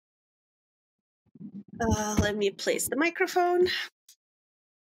Let me place the microphone.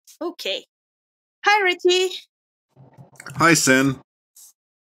 Okay. Hi, Richie. Hi, Sin.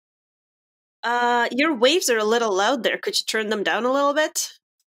 Your waves are a little loud there. Could you turn them down a little bit?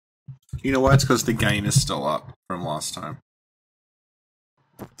 You know why? It's because the gain is still up from last time.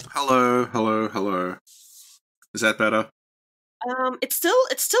 Hello, hello, hello. Is that better? It's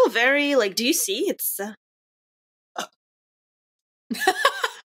still very, like, do you see? It's,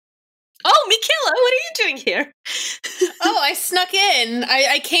 Oh, Mikhaila, what are you doing here? Oh, I snuck in.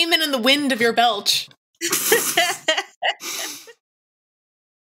 I came in the wind of your belch.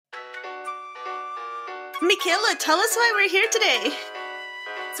 Mikhaila, tell us why we're here today.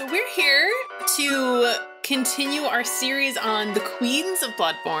 So we're here to continue our series on the Queens of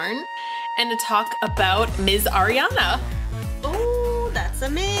Bloodborne and to talk about Ms. Arianna. Oh, that's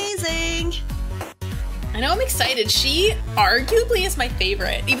amazing. I know, I'm excited. She arguably is my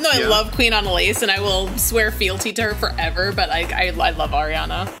favorite, even though I love Queen Annalise and I will swear fealty to her forever, but I love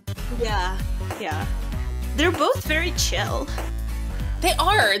Arianna. Yeah. They're both very chill. They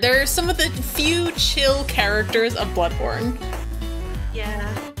are. They're some of the few chill characters of Bloodborne. Yeah.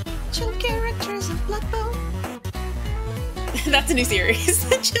 Chill characters of Bloodborne. That's a new series.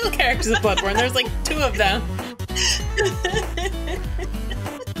 Chill characters of Bloodborne. There's like 2 of them.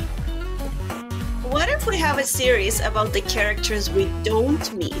 What if we have a series about the characters we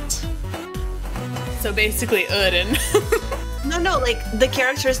don't meet? So basically, Odin. No, like the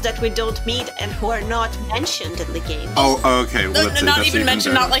characters that we don't meet and who are not mentioned in the game. Oh, okay. Well, not even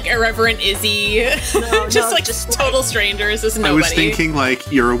mentioned, not like Irreverent Izzy. No, just total strangers as nobody. I was thinking, like,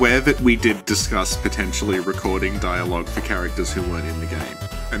 you're aware that we did discuss potentially recording dialogue for characters who weren't in the game,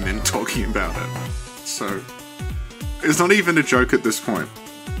 and then talking about it. So, it's not even a joke at this point.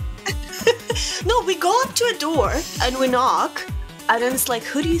 No, we go up to a door, and we knock, and then it's like,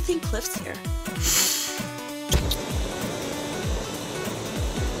 who do you think lives here?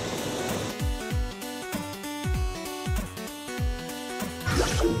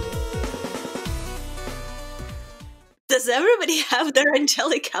 Does everybody have their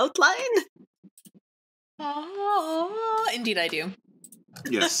angelic outline? Oh, indeed I do.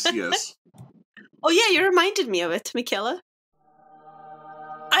 Yes. Oh yeah, you reminded me of it, Mikhaila.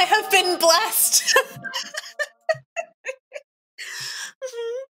 I have been blessed!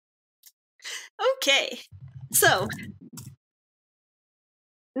 Okay, so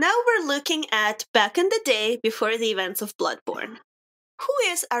now we're looking at back in the day before the events of Bloodborne. Who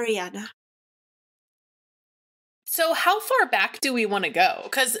is Arianna? So how far back do we want to go?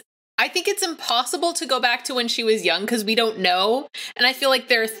 Because I think it's impossible to go back to when she was young because we don't know. And I feel like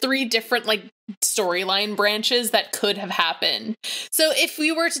there are 3 different like storyline branches that could have happened. So if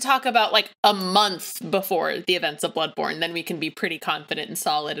we were to talk about like a month before the events of Bloodborne, then we can be pretty confident and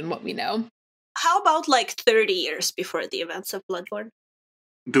solid in what we know. How about like 30 years before the events of Bloodborne?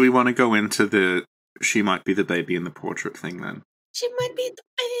 Do we want to go into the she might be the baby in the portrait thing then? She might be the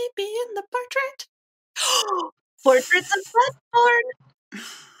baby in the portrait. Portraits of Bloodborne.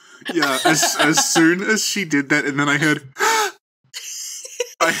 Yeah, as soon as she did that, and then I heard,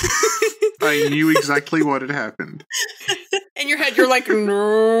 I knew exactly what had happened. In your head, you're like,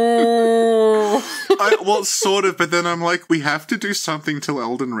 no. Well, sort of, but then I'm like, we have to do something till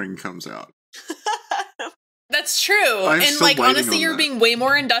Elden Ring comes out. That's true. I'm and still like, waiting honestly, on you're that. being way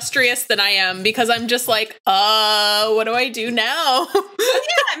more industrious than I am because I'm just like, what do I do now?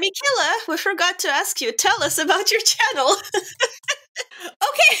 Yeah, Mikhaila, we forgot to ask you. Tell us about your channel.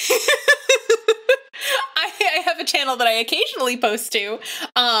 Okay. I have a channel that I occasionally post to.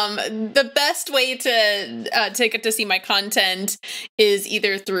 The best way to get to see my content is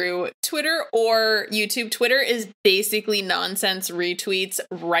either through Twitter or YouTube. Twitter is basically nonsense retweets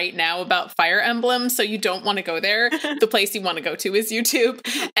right now about Fire Emblem, so you don't want to go there. The place you want to go to is YouTube.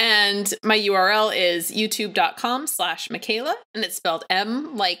 And my URL is youtube.com/Mikhaila, and it's spelled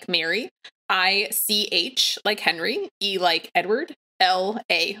M like Mary, ICH like Henry, E like Edward,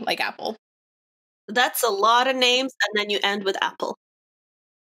 LA like Apple. That's a lot of names, and then you end with Apple.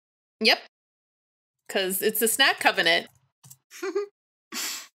 Yep. Because it's a snack covenant.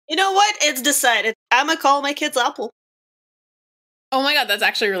 You know what? It's decided. I'm gonna call my kids Apple. Oh my god, that's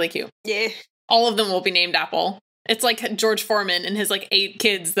actually really cute. Yeah. All of them will be named Apple. It's like George Foreman and his like 8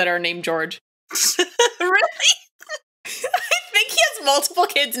 kids that are named George. Really? I think he has multiple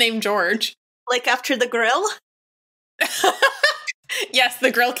kids named George. Like after the grill? Yes,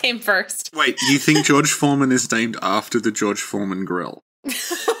 the grill came first. Wait, you think George Foreman is named after the George Foreman grill? I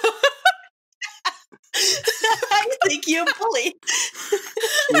think you bully.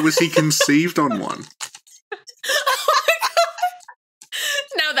 Or was he conceived on one? Oh my god!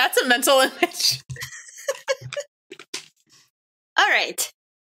 Now that's a mental image. All right.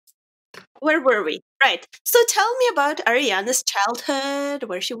 Where were we? Right. So tell me about Arianna's childhood,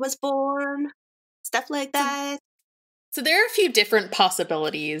 where she was born, stuff like that. So there are a few different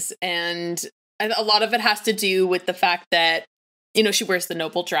possibilities, and a lot of it has to do with the fact that, she wears the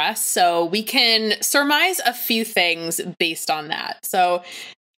noble dress. So we can surmise a few things based on that. So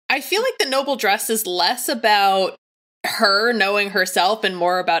I feel like the noble dress is less about her knowing herself and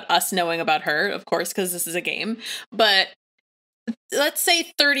more about us knowing about her, of course, because this is a game. But let's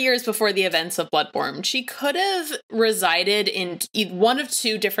say 30 years before the events of Bloodborne, she could have resided in one of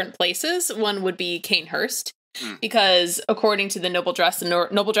two different places. One would be Canehurst, because according to the noble dress, the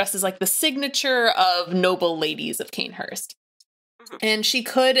noble dress is like the signature of noble ladies of Canehurst. And she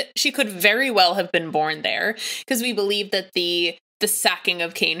could very well have been born there, because we believe that the sacking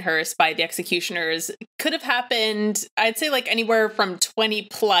of Canehurst by the executioners could have happened, I'd say, like anywhere from 20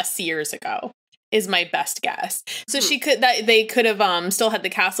 plus years ago is my best guess. So they could have still had the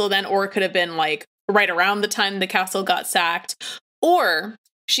castle then, or it could have been like right around the time the castle got sacked, or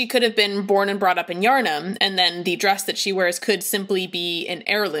she could have been born and brought up in Yarnum, and then the dress that she wears could simply be an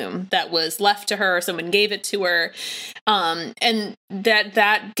heirloom that was left to her, or someone gave it to her. And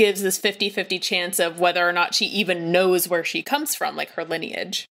that gives this 50-50 chance of whether or not she even knows where she comes from, like her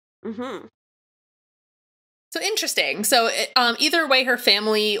lineage. Mm-hmm. So interesting. So either way, her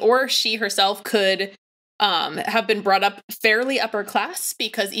family or she herself could have been brought up fairly upper class,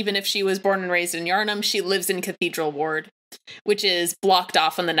 because even if she was born and raised in Yarnum, she lives in Cathedral Ward, which is blocked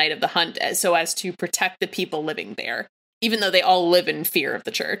off on the night of the hunt so as to protect the people living there, even though they all live in fear of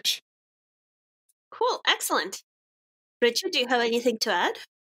the church. Cool. Excellent. Richard, do you have anything to add?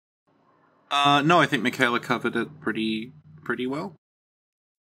 No, I think Michaela covered it pretty well.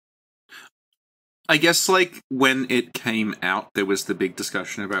 I guess, like, when it came out, there was the big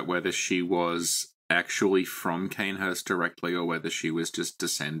discussion about whether she was actually from Canehurst directly, or whether she was just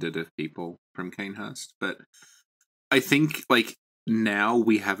descended of people from Canehurst. But I think, like, now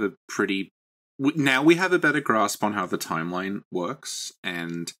we have a better grasp on how the timeline works,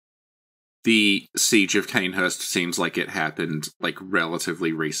 and the Siege of Canehurst seems like it happened, like,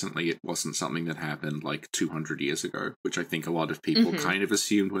 relatively recently. It wasn't something that happened, like, 200 years ago, which I think a lot of people kind of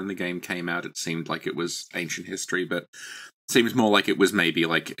assumed when the game came out. It seemed like it was ancient history, but it seems more like it was maybe,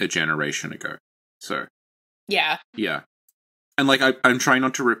 like, a generation ago. So, yeah. And, like, I'm trying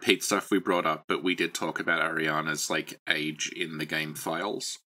not to repeat stuff we brought up, but we did talk about Arianna's, like, age in the game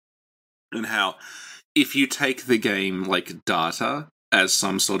files. And how, if you take the game, like, data as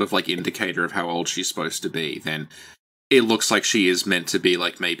some sort of, like, indicator of how old she's supposed to be, then it looks like she is meant to be,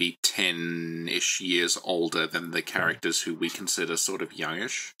 like, maybe 10-ish years older than the characters who we consider sort of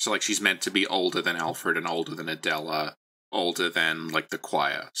youngish. So, like, she's meant to be older than Alfred and older than Adela, older than, like, the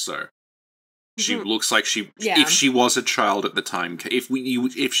choir, so she looks like if she was a child at the time,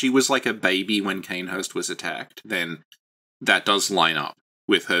 if she was like a baby when Canehurst was attacked, then that does line up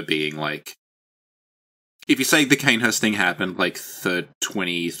with her being like, if you say the Canehurst thing happened like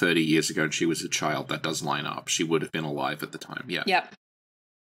 20, 30 years ago and she was a child, that does line up. She would have been alive at the time, yeah. Yep.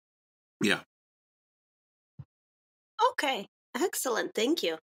 Yeah. Okay, excellent, thank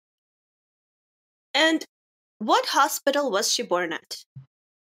you. And what hospital was she born at?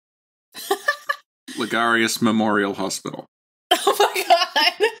 Ligarius Memorial Hospital. Oh my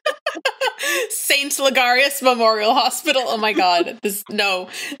god! Saint Ligarius Memorial Hospital. Oh my god. This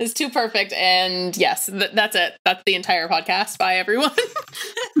is too perfect. And yes, that's it. That's the entire podcast. Bye, everyone.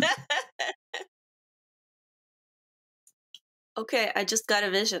 Okay, I just got a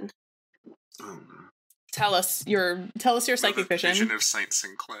vision. Oh no. Tell us your psychic vision. Vision of Saint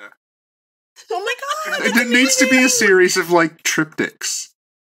Sinclair. Oh my god! It needs to be a series of like triptychs.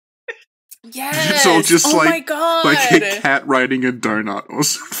 Yes. It's all just my god. like a cat riding a donut or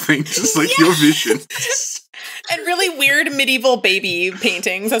something. Just like your vision. And really weird medieval baby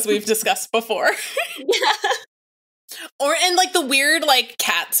paintings, as we've discussed before. Yeah. And like the weird like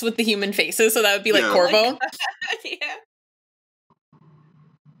cats with the human faces, so that would be like Corvo. Yeah.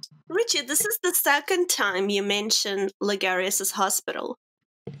 Richie, this is the second time you mentioned Ligarius's hospital.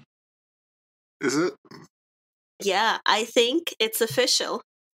 Is it? Yeah, I think it's official.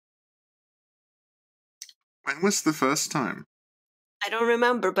 When was the first time? I don't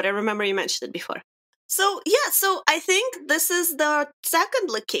remember, but I remember you mentioned it before. So I think this is the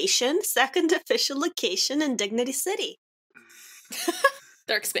second official location in Dignity City.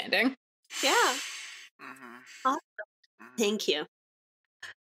 They're expanding. Yeah. Mm-hmm. Awesome. Thank you.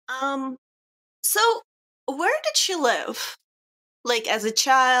 So where did she live? Like as a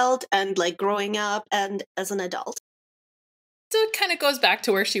child and like growing up and as an adult? So it kind of goes back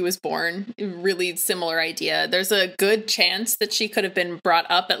to where she was born. Really similar idea. There's a good chance that she could have been brought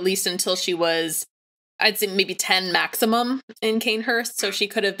up at least until she was, I'd say maybe 10 maximum in Canehurst. So she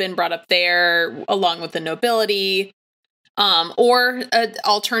could have been brought up there along with the nobility. Or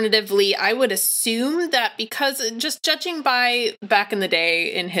alternatively, I would assume that because just judging by back in the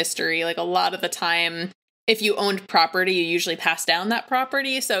day in history, like a lot of the time, if you owned property, you usually pass down that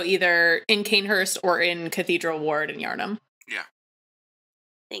property. So either in Canehurst or in Cathedral Ward in Yarnham. Yeah.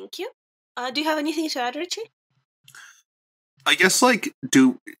 Thank you. Do you have anything to add, Richie? I guess, like,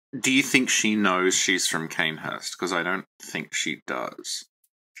 do you think she knows she's from Canehurst? Because I don't think she does.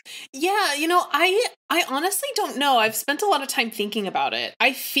 Yeah, I honestly don't know. I've spent a lot of time thinking about it.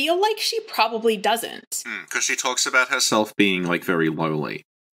 I feel like she probably doesn't. Because she talks about herself being, like, very lowly.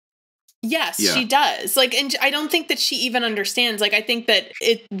 Yes, Yeah. she does. Like, and I don't think that she even understands. Like, I think that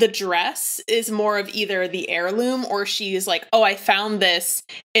the dress is more of either the heirloom or she's like, oh, I found this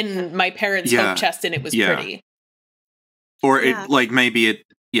in my parents' home chest and it was pretty. Or it, like, maybe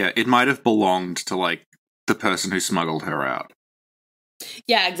it might have belonged to, like, the person who smuggled her out.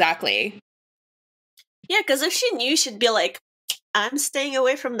 Yeah, exactly. Yeah, because if she knew, she'd be like, I'm staying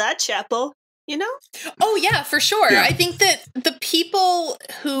away from that chapel, you know? Oh, yeah, for sure. Yeah. I think that the people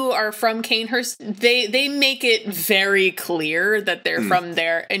who are from Canehurst, they make it very clear that they're from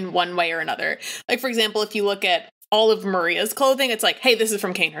there in one way or another. Like, for example, if you look at all of Maria's clothing, it's like, hey, this is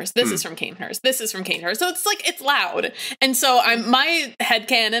from Canehurst, this is from Canehurst, this is from Canehurst. So it's like, it's loud. And so my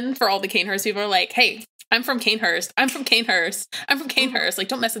headcanon for all the Canehurst people are like, hey, I'm from Canehurst. I'm from Canehurst. I'm from Canehurst. Like,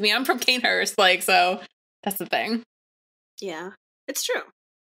 don't mess with me. I'm from Canehurst. Like, so that's the thing. Yeah, it's true.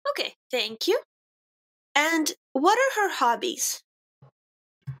 Okay, thank you. And what are her hobbies?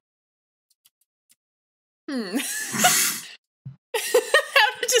 How to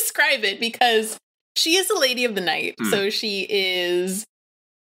describe it? Because she is a lady of the night. So she is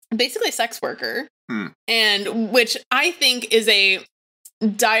basically a sex worker. And which I think is a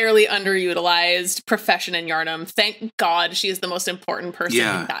direly underutilized profession in Yarnham. Thank God she is the most important person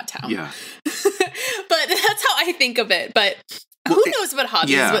in that town. Yeah. But that's how I think of it. But who knows about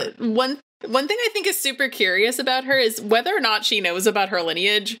hobbies? Yeah. But one thing I think is super curious about her is whether or not she knows about her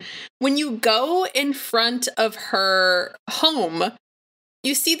lineage. When you go in front of her home,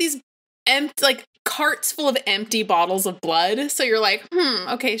 you see these carts full of empty bottles of blood. So you're like,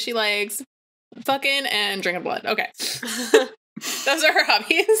 okay, she likes fucking and drinking blood. Okay. Those are her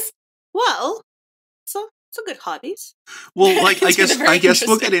hobbies. Well, so good hobbies. Well, like, I guess we'll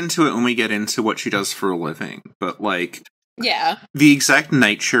interesting. get into it when we get into what she does for a living. But, like, Yeah. the exact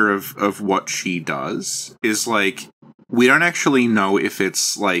nature of what she does is, like, we don't actually know if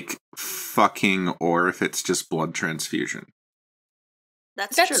it's, like, fucking or if it's just blood transfusion.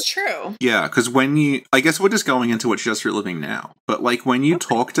 That's true. Yeah, because I guess we're just going into what she does for a living now. But, like, when you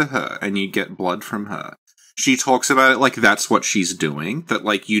talk to her and you get blood from her, she talks about it like that's what she's doing. That,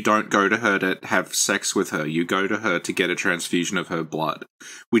 like, you don't go to her to have sex with her. You go to her to get a transfusion of her blood,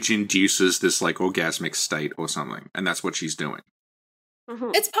 which induces this, like, orgasmic state or something. And that's what she's doing.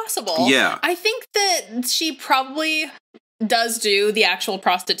 It's possible. Yeah. I think that she probably does do the actual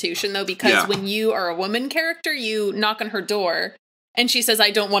prostitution, though, because when you are a woman character, you knock on her door, and she says,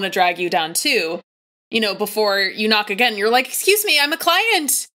 I don't want to drag you down, too. You know, before you knock again, you're like, excuse me, I'm a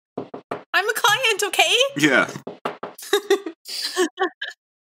client. I'm a client, okay? Yeah.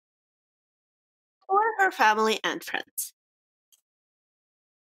 Or her family and friends.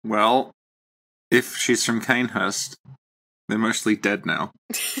 Well, if she's from Canehurst, they're mostly dead now.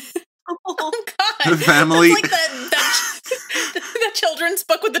 Oh, God. Her family... That's like that children's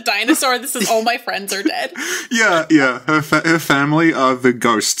book with the dinosaur. This is all my friends are dead. Yeah. Her family are the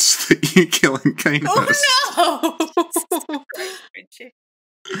ghosts that you kill in Canehurst. Oh, no!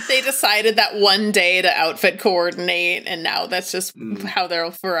 They decided that one day to outfit coordinate, and now that's just how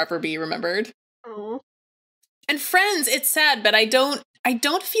they'll forever be remembered. Oh. And friends, it's sad, but I don't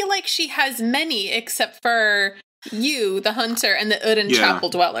feel like she has many except for you, the hunter, and the Uden Chapel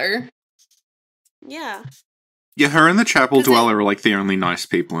Dweller. Yeah. Yeah, her and the Chapel Dweller are like the only nice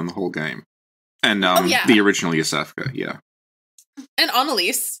people in the whole game. And the original Yasefka, yeah. And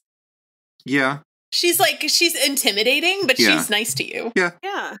Annalise. Yeah. She's intimidating, but she's nice to you. Yeah.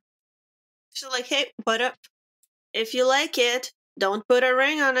 Yeah. She's like, hey, butt up. If you like it, don't put a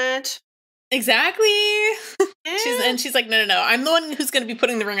ring on it. Exactly. Yeah. She's like, no. I'm the one who's going to be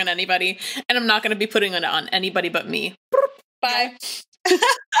putting the ring on anybody, and I'm not going to be putting it on anybody but me. Bye.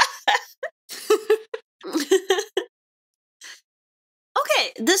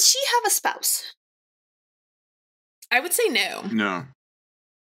 Okay, does she have a spouse? I would say no. No.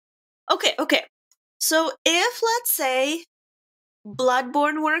 Okay. So if, let's say,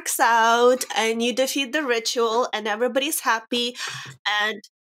 Bloodborne works out, and you defeat the ritual, and everybody's happy, and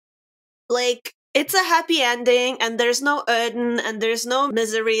like it's a happy ending, and there's no Odin, and there's no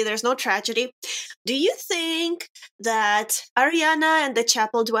misery, there's no tragedy. Do you think that Arianna and the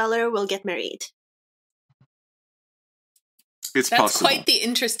chapel dweller will get married? It's That's possible. quite the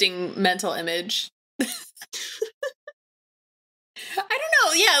interesting mental image. I don't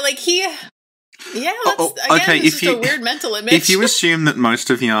know. Yeah, like that's it's just a weird mental image. If you assume that most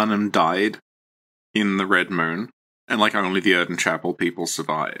of Yharnam died in the Red Moon, and like only the Erden Chapel people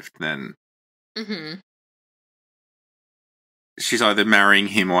survived, then she's either marrying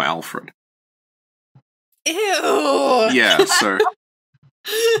him or Alfred. Ew. Yeah, so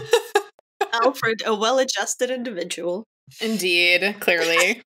Alfred, a well-adjusted individual. Indeed,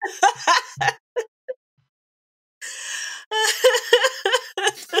 clearly.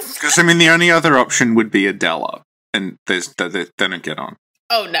 Because, I mean, the only other option would be Adela, and they don't get on.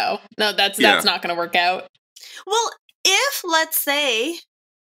 Oh, no, that's not going to work out. Well, if, let's say,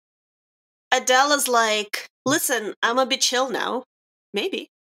 Adela's like, listen, I'm a bit chill now, maybe.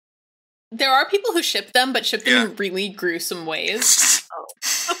 There are people who ship them, but ship them in really gruesome ways.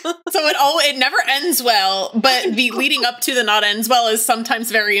 So it never ends well, but the leading up to the not ends well is sometimes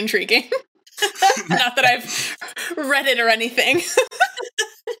very intriguing. Not that I've read it or anything.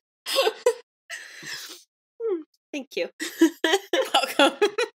 Thank you. Welcome.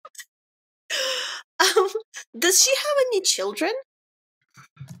 Does she have any children?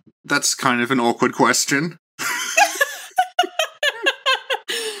 That's kind of an awkward question.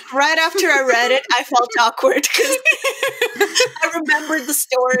 Right after I read it, I felt awkward because I remembered the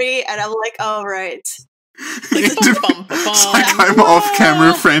story and I'm like, oh, right. Like, it's like I'm off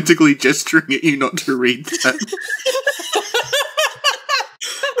camera frantically gesturing at you not to read that.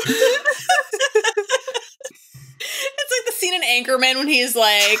 It's like the scene in Anchorman when he's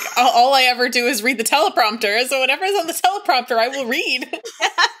like, all I ever do is read the teleprompter, so whatever's on the teleprompter, I will read. Hey,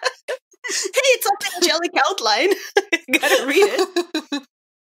 it's on the angelic outline. Gotta read it.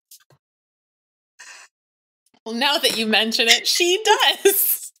 Well, now that you mention it, she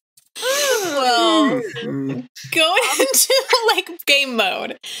does. Well, go into like game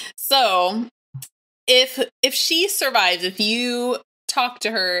mode. So, if she survives, if you talk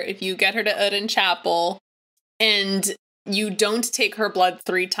to her, if you get her to Odin Chapel, and you don't take her blood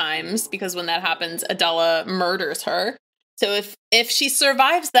 3 times, because when that happens, Adela murders her. So if she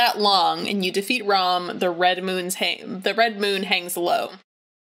survives that long and you defeat Rom, the red moon hangs low.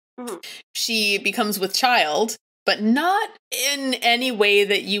 She becomes with child, but not in any way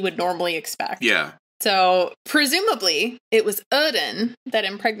that you would normally expect. Yeah. So presumably it was Odin that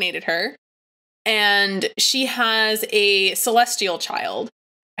impregnated her, and she has a celestial child.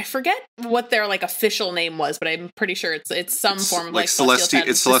 I forget what their like official name was, but I'm pretty sure it's some form of like celestial.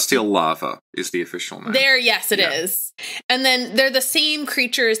 It's celestial lava is the official name. Yes, it is. And then they're the same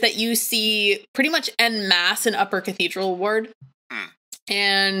creatures that you see pretty much en masse in Upper Cathedral Ward.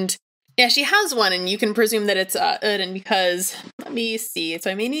 And yeah, she has one, and you can presume that it's Odin because, let me see. So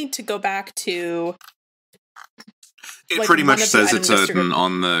I may need to go back to. It like, pretty much says it's Odin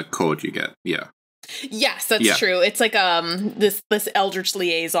on the cord you get. Yeah. Yes, that's true. It's like this Eldritch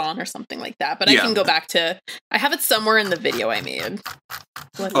Liaison or something like that. But I can go back to. I have it somewhere in the video I made.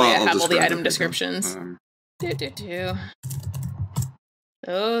 Luckily, I have all the item descriptions.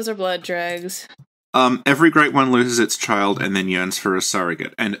 Those are blood dregs. Every Great One loses its child and then yearns for a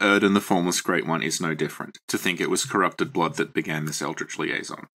surrogate, and Odin, the formless Great One, is no different. To think it was corrupted blood that began this Eldritch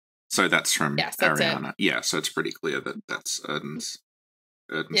Liaison. So that's from Arianna. Yeah, so it's pretty clear that that's Odin's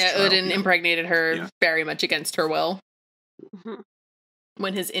child. Odin impregnated her very much against her will.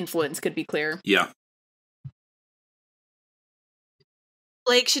 When his influence could be clear. Yeah.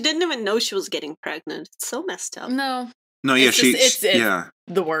 Like, she didn't even know she was getting pregnant. It's so messed up. No, it's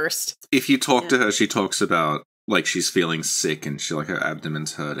the worst. If you talk to her, she talks about, like, she's feeling sick and her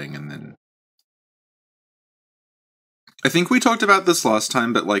abdomen's hurting, and then... I think we talked about this last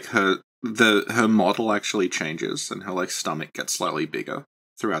time, but, like, her model actually changes, and her, like, stomach gets slightly bigger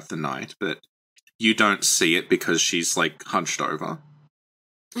throughout the night, but you don't see it because she's, like, hunched over.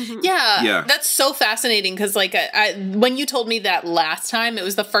 Yeah, that's so fascinating because, like, when you told me that last time, it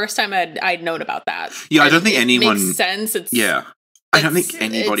was the first time I'd known about that. Yeah, I don't think anyone makes sense. I don't think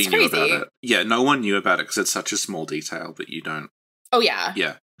anybody knew about it. Yeah, no one knew about it because it's such a small detail that you don't. Oh yeah,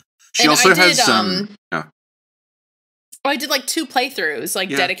 yeah. She also has I did like 2 playthroughs, like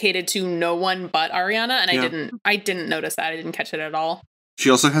dedicated to no one but Arianna, and I didn't notice that. I didn't catch it at all. She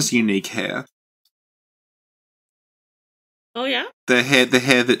also has unique hair. Oh, yeah? The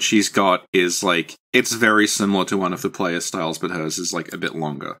hair that she's got is, like, it's very similar to one of the player styles, but hers is, like, a bit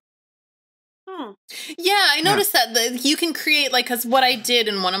longer. Hmm. Yeah, I noticed that you can create, like, because what I did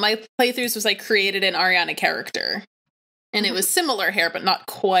in one of my playthroughs was I created an Arianna character. And it was similar hair, but not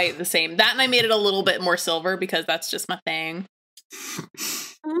quite the same. That and I made it a little bit more silver because that's just my thing.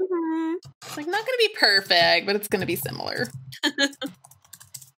 Mm-hmm. It's like, not going to be perfect, but it's going to be similar.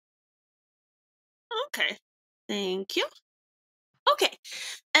 Okay. Thank you. Okay.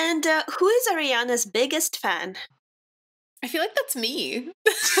 And who is Ariana's biggest fan? I feel like that's me.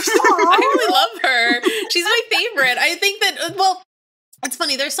 I really love her. She's my favorite. I think that, well, it's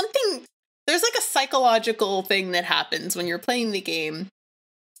funny. There's like a psychological thing that happens when you're playing the game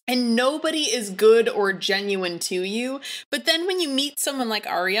and nobody is good or genuine to you. But then when you meet someone like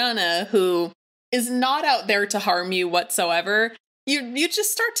Arianna, who is not out there to harm you whatsoever, you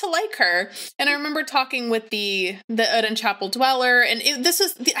just start to like her. And I remember talking with the Uden Chapel Dweller, and I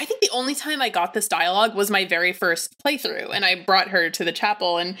think the only time I got this dialogue was my very first playthrough, and I brought her to the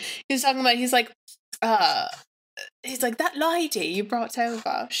chapel, and he's talking about, he's like, that lady you brought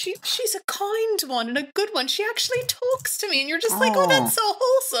over, she's a kind one and a good one. She actually talks to me, and you're just like, oh, that's so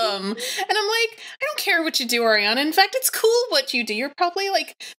wholesome. And I'm like, I don't care what you do, Arianna. In fact, it's cool what you do. You're probably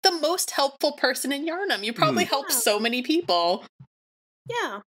like the most helpful person in Yharnam. You probably help so many people.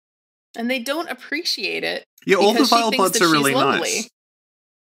 Yeah. And they don't appreciate it. Yeah, all the vile bloods are really nice.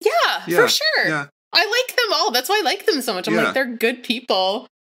 Yeah, for sure. Yeah. I like them all. That's why I like them so much. I'm like, they're good people.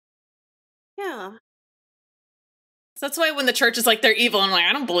 Yeah. So that's why when the church is like, they're evil, I'm like,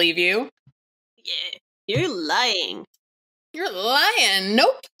 I don't believe you. Yeah. You're lying. You're lying.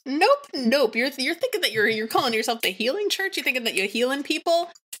 Nope. You're thinking that you're calling yourself the healing church? You thinking that you're healing people?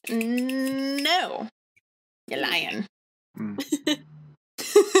 No. You're lying.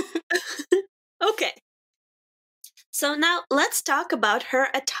 Okay. So now let's talk about her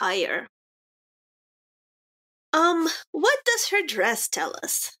attire. What does her dress tell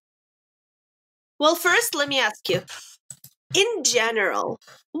us? Well, first, let me ask you. In general,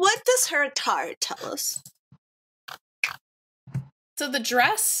 what does her attire tell us? So the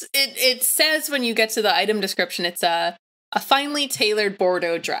dress, it says when you get to the item description, it's a finely tailored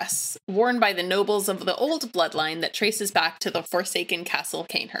Bordeaux dress worn by the nobles of the old bloodline that traces back to the forsaken castle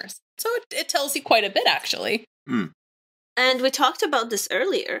Canehurst. So it tells you quite a bit, actually. Mm. And we talked about this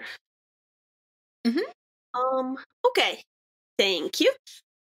earlier. Mm-hmm. Okay. Thank you.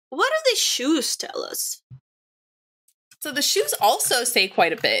 What do the shoes tell us? So the shoes also say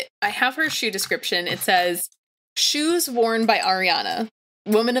quite a bit. I have her shoe description. It says, shoes worn by Arianna,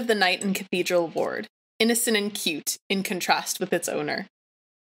 woman of the night in Cathedral Ward, innocent and cute in contrast with its owner.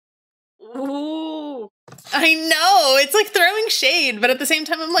 Ooh. I know, it's like throwing shade, but at the same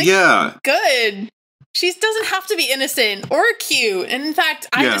time, I'm like, good. She doesn't have to be innocent or cute. And in fact,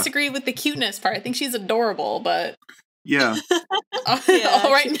 I disagree with the cuteness part. I think she's adorable, but... Yeah.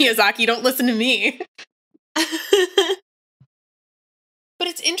 All right, Miyazaki, don't listen to me. But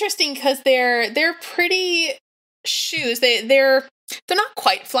it's interesting because they're pretty shoes. They're not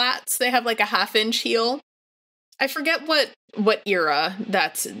quite flats. They have like a 1/2-inch heel. I forget what era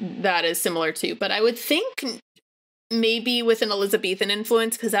that is similar to, but I would think maybe with an Elizabethan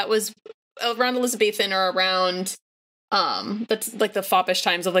influence, because that was around Elizabethan or around that's like the foppish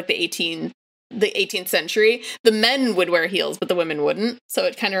times of like the 18th century. The men would wear heels, but the women wouldn't. So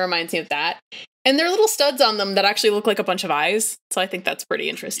it kind of reminds me of that. And there are little studs on them that actually look like a bunch of eyes. So I think that's pretty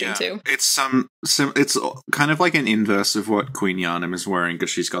interesting too. It's it's kind of like an inverse of what Queen Yharnam is wearing, because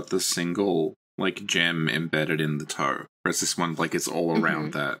she's got the single like gem embedded in the toe. Whereas this one, like, it's all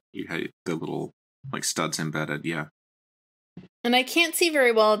around that. You have the little like studs embedded. Yeah. And I can't see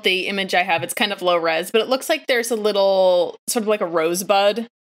very well the image I have. It's kind of low res, but it looks like there's a little sort of like a rosebud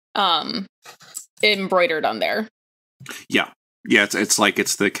embroidered on there. Yeah. Yeah, it's like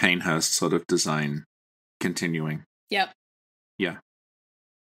it's the Canehurst sort of design continuing. Yep. Yeah.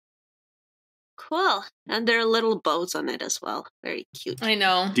 Cool. And there are little bows on it as well. Very cute. I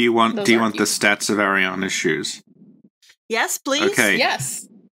know. Do you want Those the are cute. stats of Arianna's shoes? Yes, please. Okay. Yes.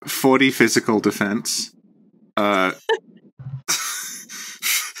 40 physical defense.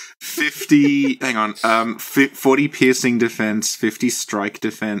 50 40 piercing defense, 50 strike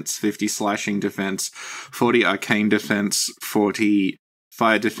defense, 50 slashing defense, 40 arcane defense, 40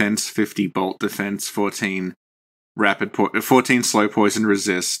 fire defense, 50 bolt defense, 14 slow poison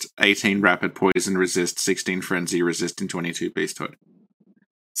resist, 18 rapid poison resist, 16 frenzy resist, and 22 beasthood.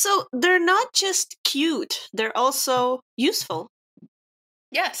 So they're not just cute, they're also useful.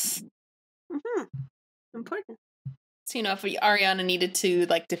 Yes. Mm-hmm. Important. So, if Arianna needed to,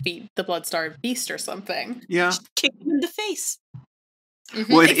 like, defeat the Blood-Starved Beast or something. Yeah. Kick him in the face.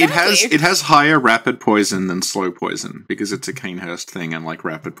 Mm-hmm, Well, exactly. it has higher rapid poison than slow poison because it's a Kanehurst thing, and like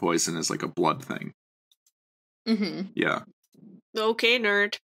rapid poison is like a blood thing. Mm-hmm. Yeah. Okay,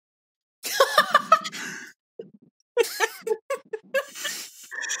 nerd.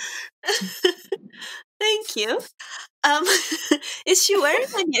 Thank you. Is she wearing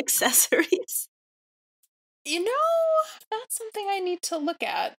any accessories? That's something I need to look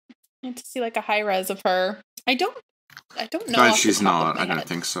at. I need to see like a high res of her. I don't know. No, off the she's top of not. my I don't head.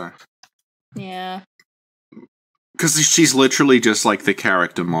 think so. Yeah. Because she's literally just like the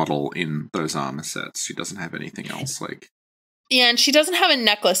character model in those armor sets. She doesn't have anything else. Like, Yeah, and she doesn't have a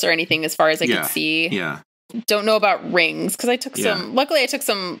necklace or anything as far as I Yeah. can see. yeah, Don't know about rings because I took Yeah. some. Luckily, I took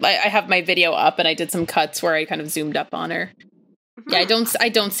some. I have my video up and I did some cuts where I kind of zoomed up on her. Yeah, I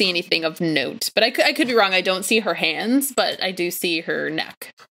don't see anything of note, but I could be wrong. I don't see her hands, but I do see her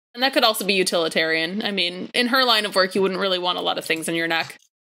neck, and that could also be utilitarian. I mean, in her line of work, you wouldn't really want a lot of things in your neck.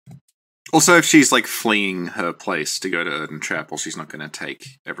 Also, if she's like fleeing her place to go to Erden Chapel, she's not going to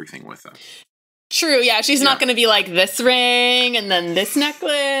take everything with her. True, yeah, she's not Yeah. going to be like this ring, and then this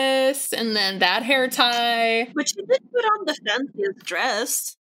necklace, and then that hair tie. But she did put on the fanciest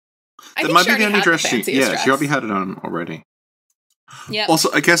dress. I That think might she be the already only had dress the she. fanciest Yeah, dress. she already had it on already. Yeah. Also,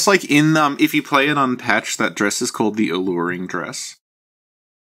 I guess like in if you play it unpatched, that dress is called the alluring dress.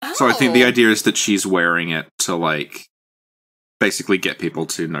 So I think the Oh. idea is that she's wearing it to like basically get people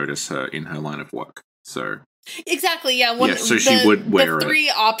to notice her in her line of work. So Exactly, yeah. Yeah, so she would wear the it. 3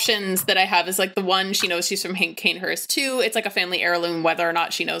 options that I have is like the 1, she knows she's from Kanehurst. 2, it's like a family heirloom, whether or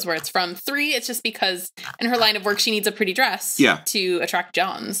not she knows where it's from. 3, it's just because in her line of work she needs a pretty dress Yeah. to attract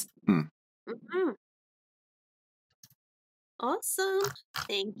Johns. Mhm. Awesome.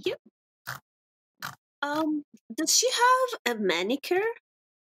 Thank you. Does she have a manicure?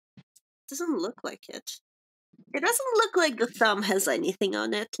 Doesn't look like it. It doesn't look like the thumb has anything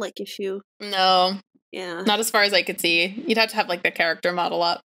on it. Like if you, No, yeah. not as far as I could see. You'd have to have like the character model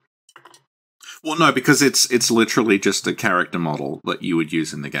up. Well, no, because it's literally just a character model that you would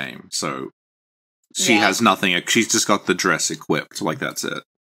use in the game. So she Yeah. has nothing. She's just got the dress equipped. Like that's it,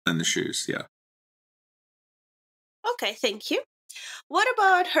 and the shoes. Yeah. Okay, thank you. What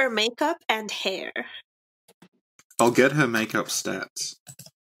about her makeup and hair? I'll get her makeup stats.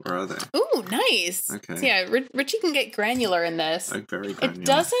 Where are they? Ooh, nice. Okay. So yeah, Richie can get granular in this. Like very granular. It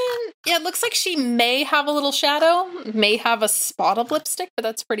doesn't. Yeah, it looks like she may have a little shadow, may have a spot of lipstick, but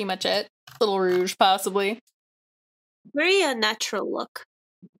that's pretty much it. Little rouge, possibly. Very a natural look.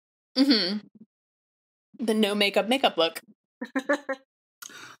 Mm-hmm. The no makeup look.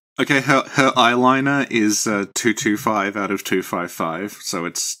 Okay, her eyeliner is 225 out of 255, so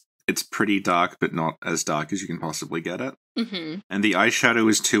it's pretty dark, but not as dark as you can possibly get it. Mm-hmm. And the eyeshadow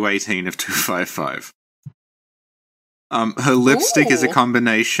is 218 of 255. Her lipstick is a Ooh.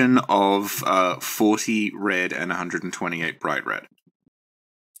 combination of 40 red and 128 bright red.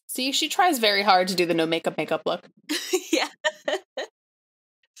 See, she tries very hard to do the no makeup look. Yeah.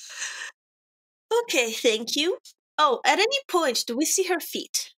 Okay, thank you. Oh, at any point, do we see her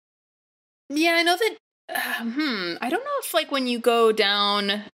feet? Yeah, I know that. I don't know if like when you go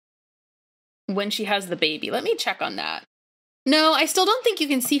down when she has the baby. Let me check on that. No, I still don't think you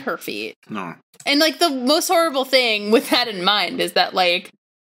can see her feet. No. And like the most horrible thing with that in mind is that like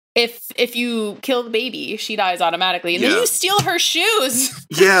if you kill the baby, she dies automatically, and then Yeah. you steal her shoes.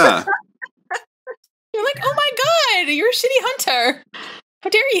 Yeah. You're like, oh my god, you're a shitty hunter. How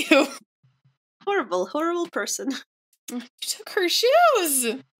dare you? Horrible, horrible person. You took her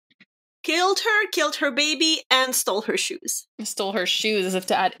shoes. Killed her baby, and stole her shoes. You stole her shoes as if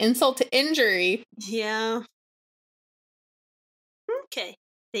to add insult to injury. Yeah. Okay,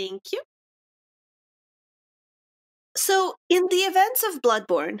 thank you. So, in the events of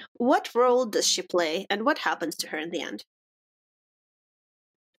Bloodborne, what role does she play, and what happens to her in the end?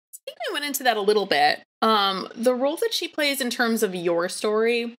 I think I went into that a little bit. The role that she plays in terms of your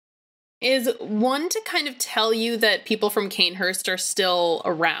story is one to kind of tell you that people from Kanehurst are still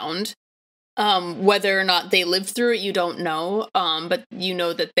around. Whether or not they lived through it, you don't know. But you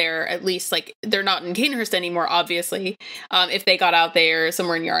know that they're at least like they're not in Kanehurst anymore, obviously. If they got out there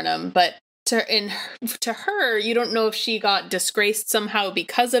somewhere in Yarnum, but to her, you don't know if she got disgraced somehow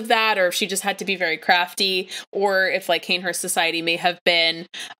because of that, or if she just had to be very crafty, or if like Kanehurst society may have been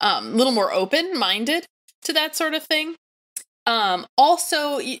a little more open-minded to that sort of thing.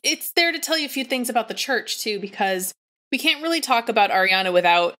 Also, it's there to tell you a few things about the church too, because we can't really talk about Arianna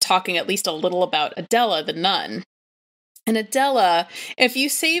without talking at least a little about Adela, the nun. And Adela, if you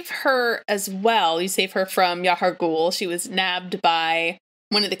save her as well, you save her from Yahar Ghul. She was nabbed by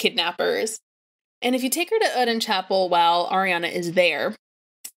one of the kidnappers. And if you take her to Uden Chapel while Arianna is there,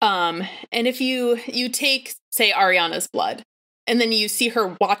 and if you take, say, Arianna's blood, and then you see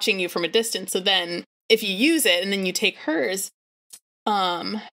her watching you from a distance, so then if you use it and then you take hers,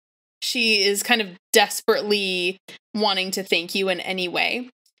 she is kind of desperately wanting to thank you in any way.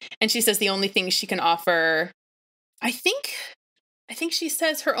 And she says the only thing she can offer, I think she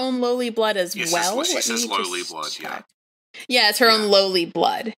says her own lowly blood as well. She says lowly blood, check. Yeah, it's her own lowly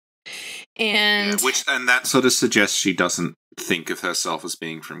blood. And and that sort of suggests she doesn't think of herself as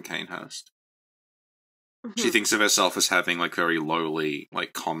being from Canehurst. Mm-hmm. She thinks of herself as having like very lowly,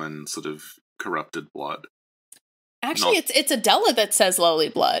 like common sort of corrupted blood. Actually, it's Adela that says lowly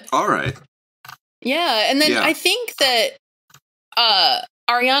blood. All right. Yeah, and then I think that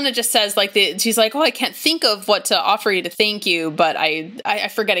Arianna just says she's like, oh, I can't think of what to offer you to thank you, but I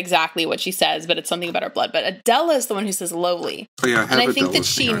forget exactly what she says, but it's something about her blood. But Adela is the one who says lowly. Oh, yeah, and I think that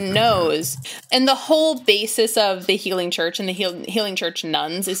she knows. And the whole basis of the Healing Church and the Healing Church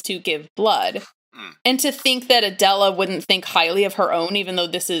nuns is to give blood. Mm. And to think that Adela wouldn't think highly of her own, even though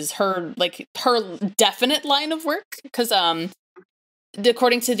this is her definite line of work, because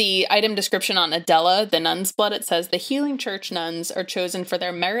according to the item description on Adela, the nun's blood, it says the Healing Church nuns are chosen for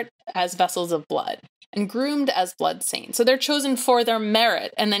their merit as vessels of blood and groomed as blood saints. So they're chosen for their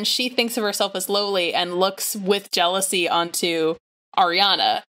merit. And then she thinks of herself as lowly and looks with jealousy onto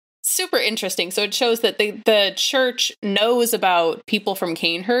Arianna. Super interesting. So it shows that the church knows about people from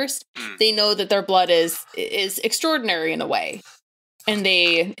Canehurst. They know that their blood is extraordinary in a way. And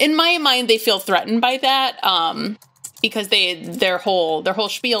they, in my mind, they feel threatened by that. Because their whole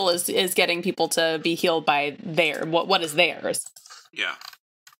spiel is getting people to be healed by what is theirs. Yeah.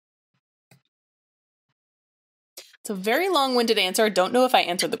 It's a very long-winded answer. I don't know if I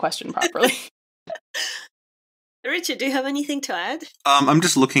answered the question properly. Richard, do you have anything to add? I'm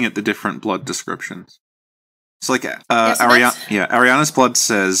just looking at the different blood descriptions. It's like Arianna's blood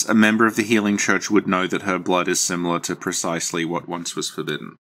says a member of the Healing Church would know that her blood is similar to precisely what once was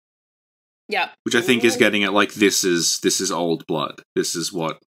forbidden. Yeah. Which I think is getting at, like, this is old blood. This is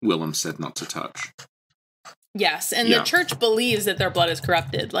what Willem said not to touch. Yes, and the church believes that their blood is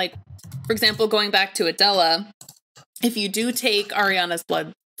corrupted. Like, for example, going back to Adela, if you do take Arianna's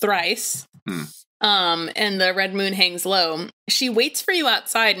blood thrice, and the red moon hangs low, she waits for you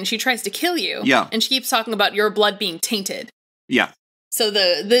outside and she tries to kill you. Yeah. And she keeps talking about your blood being tainted. Yeah. So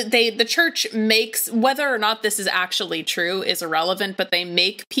the church makes, whether or not this is actually true is irrelevant, but they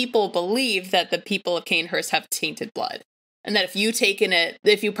make people believe that the people of Canehurst have tainted blood. And that if you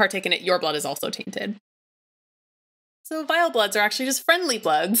partake in it, your blood is also tainted. So vile bloods are actually just friendly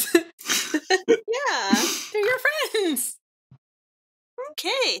bloods. Yeah. They're your friends.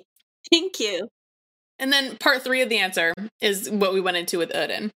 Okay. Thank you. And then part 3 of the answer is what we went into with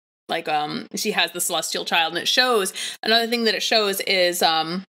Uden. Like, she has the celestial child, and it shows, another thing that it shows is,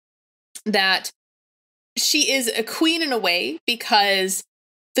 that she is a queen in a way, because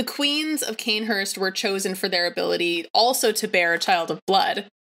the queens of Canehurst were chosen for their ability also to bear a child of blood.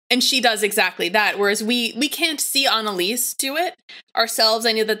 And she does exactly that, whereas we can't see Annalise do it ourselves.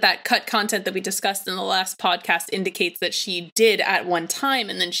 I know that cut content that we discussed in the last podcast indicates that she did at one time,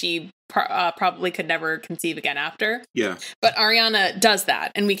 and then she probably could never conceive again after. Yeah. But Arianna does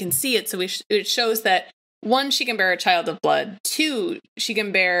that, and we can see it, so it shows that, 1, she can bear a child of blood, 2, she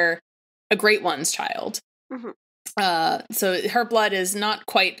can bear a Great One's child. Mm-hmm. So her blood is not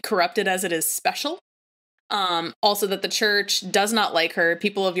quite corrupted as it is special. Also that the church does not like her.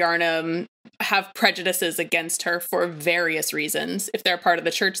 People of Yharnam have prejudices against her for various reasons. If they're part of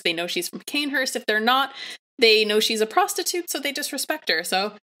the church, they know she's from Canehurst. If they're not, they know she's a prostitute, so they disrespect her.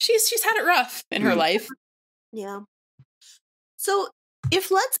 So she's had it rough in her life. Yeah. So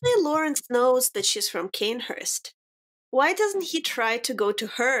if, let's say, Lawrence knows that she's from Canehurst, why doesn't he try to go to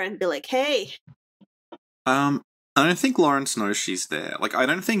her and be like, hey? I don't think Lawrence knows she's there. Like, I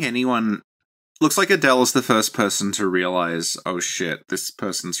don't think anyone... Looks like Adele's the first person to realize, oh shit, this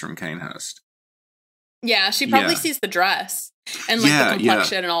person's from Canehurst. Yeah, she probably sees the dress and like the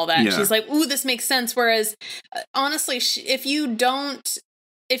complexion and all that. Yeah. She's like, ooh, this makes sense. Whereas, honestly, if you don't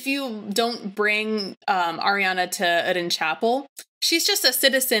bring Arianna to Uden Chapel, she's just a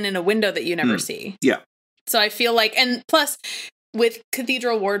citizen in a window that you never see. Yeah. So I feel like, and plus, with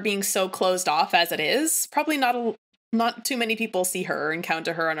Cathedral Ward being so closed off as it is, probably not too many people see her or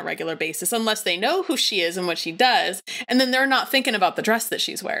encounter her on a regular basis unless they know who she is and what she does, and then they're not thinking about the dress that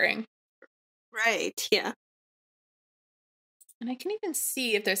she's wearing. Right, yeah. And I can even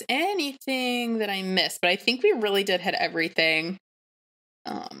see if there's anything that I missed, but I think we really did hit everything.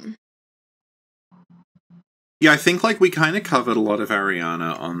 Yeah, I think like we kind of covered a lot of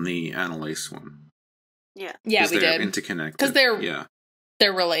Arianna on the Annalise one. Yeah. Yeah, we they're did. interconnected. Because they're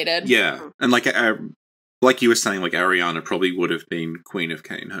related. Yeah, and like you were saying, like Arianna probably would have been Queen of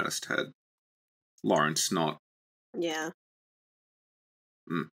Canehurst had Lawrence not. Yeah.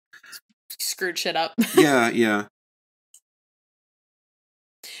 Screwed shit up. Yeah.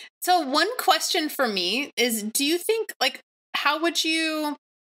 So one question for me is, do you think, like, how would you,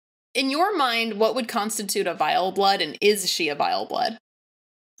 in your mind, what would constitute a vile blood, and is she a vile blood?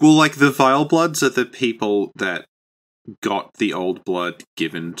 Well, like, the vile bloods are the people that got the old blood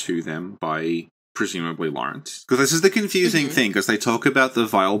given to them by, presumably, Lawrence. Because this is the confusing thing, because they talk about the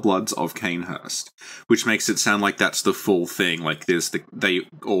vile bloods of Canehurst, which makes it sound like that's the full thing, like,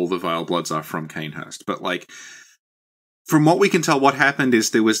 all the vile bloods are from Canehurst. But, like, from what we can tell, what happened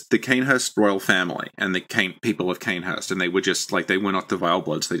is there was the Canehurst royal family and the people of Canehurst, and they were just, like, they were not the vile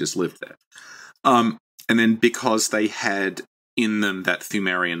bloods, they just lived there. And then because they had in them that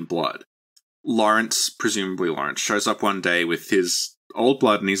Thumerian blood, presumably Lawrence, shows up one day with his old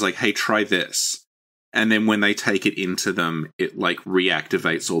blood and he's like, hey, try this. And then when they take it into them, it, like,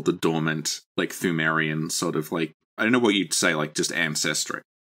 reactivates all the dormant, like, Thumerian sort of, like, I don't know what you'd say, like, just ancestry.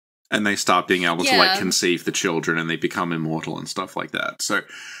 And they start being able to, like, conceive the children, and they become immortal and stuff like that. So,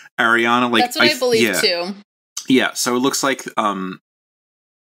 Arianna, like... That's what I believe, too. Yeah, so it looks like, Arianna,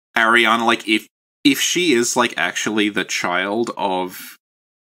 like, if she is, like, actually the child of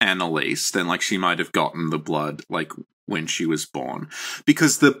Annalise, then, like, she might have gotten the blood, like, when she was born.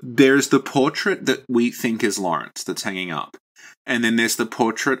 Because there's the portrait that we think is Lawrence that's hanging up. And then there's the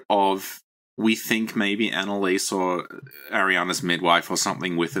portrait of... we think maybe Annalise or Arianna's midwife or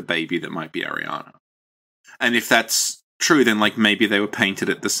something with a baby that might be Arianna. And if that's true, then, like, maybe they were painted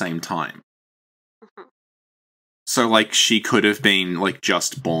at the same time. So, like, she could have been, like,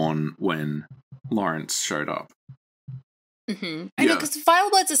 just born when Lawrence showed up. I know, because vile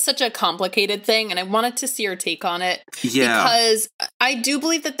bloods is such a complicated thing, and I wanted to see your take on it. Yeah. Because I do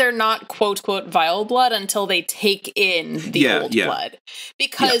believe that they're not quote-quote vile blood until they take in the old blood.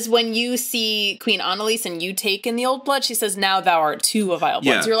 Because when you see Queen Annalise and you take in the old blood, she says, now thou art too a vile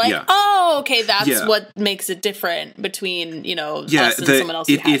blood. You're like, oh, okay, that's what makes it different between, us and someone else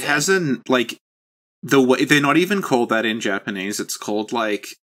who has it hasn't, like, they're not even called that in Japanese. It's called, like,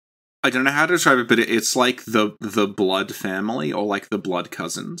 I don't know how to describe it, but it's like the blood family, or like the blood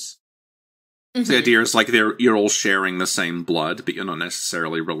cousins. So the idea is like you're all sharing the same blood, but you're not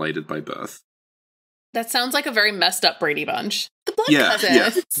necessarily related by birth. That sounds like a very messed up Brady Bunch. The blood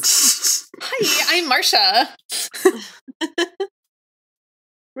cousins. Yeah. Hi, I'm Marcia.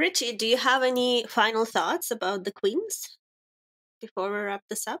 Richie, do you have any final thoughts about the queens before we wrap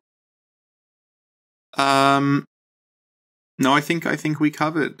this up? No, I think we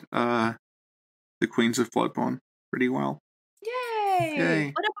covered the Queens of Bloodborne pretty well.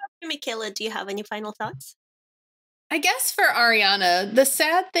 Yay! What about you, Michaela? Do you have any final thoughts? I guess for Arianna, the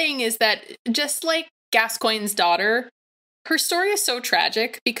sad thing is that just like Gascoigne's daughter, her story is so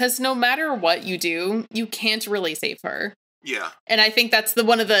tragic because no matter what you do, you can't really save her. Yeah. And I think that's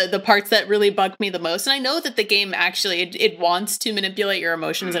one of the parts that really bugged me the most. And I know that the game actually, it wants to manipulate your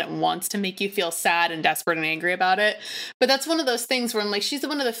emotions and it wants to make you feel sad and desperate and angry about it. But that's one of those things where I'm like, she's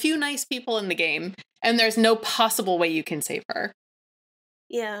one of the few nice people in the game, and there's no possible way you can save her.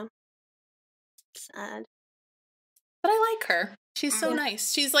 Yeah. Sad. But I like her. She's so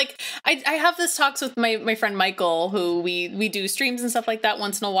nice. She's like, I have this talks with my friend Michael, who we do streams and stuff like that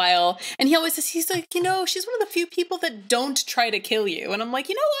once in a while. And he always says, he's like, she's one of the few people that don't try to kill you. And I'm like,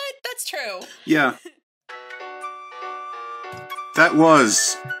 you know what? That's true. Yeah. That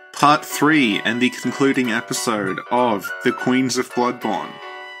was part 3 and the concluding episode of The Queens of Bloodborne.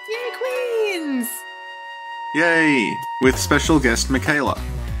 Yay, Queens! Yay! With special guest Michaela.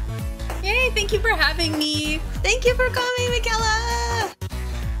 Yay, thank you for having me. Thank you for coming, Michaela.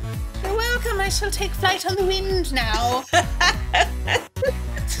 You're welcome. I shall take flight on the wind now.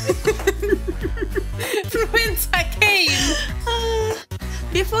 From whence I came.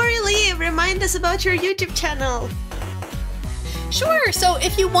 Before you leave, remind us about your YouTube channel. Sure. So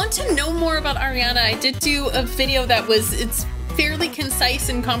if you want to know more about Arianna, I did do a video it's fairly concise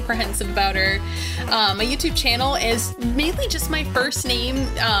and comprehensive about her. My YouTube channel is mainly just my first name,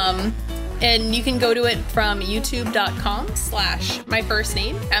 and you can go to it from youtube.com/my first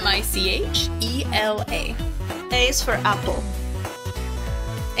name, Michela. A is for apple.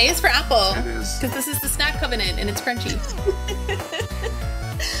 A is for apple. It is. Because this is the snack covenant and it's crunchy.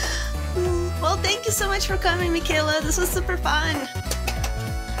 Well, Well, thank you so much for coming, Michaela. This was super fun.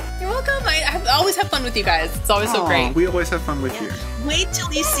 You're welcome. I always have fun with you guys. It's always so great. We always have fun with you. Wait till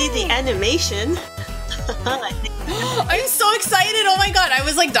you see the animation. I'm so excited. Oh my god. I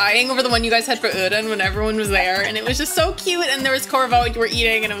was like dying over the one you guys had for Udon when everyone was there. And it was just so cute. And there was Corvo and you were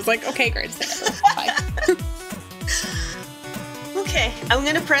eating. And I was like, okay, great. Bye. Okay, I'm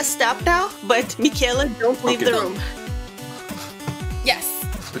gonna press stop now. But Michaela, don't leave the room. Yes.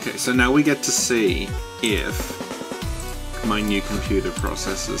 Okay, so now we get to see if my new computer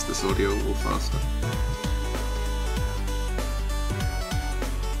processes this audio a little faster.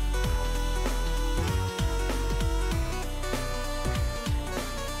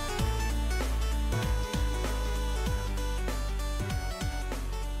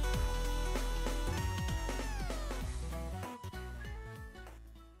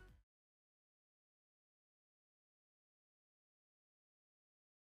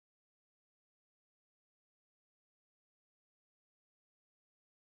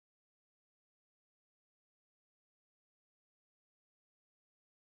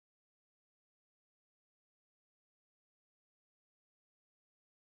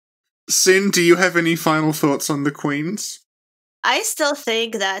 Sin, do you have any final thoughts on the queens? I still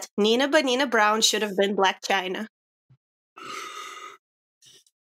think that Nina Banina Brown should have been Black China.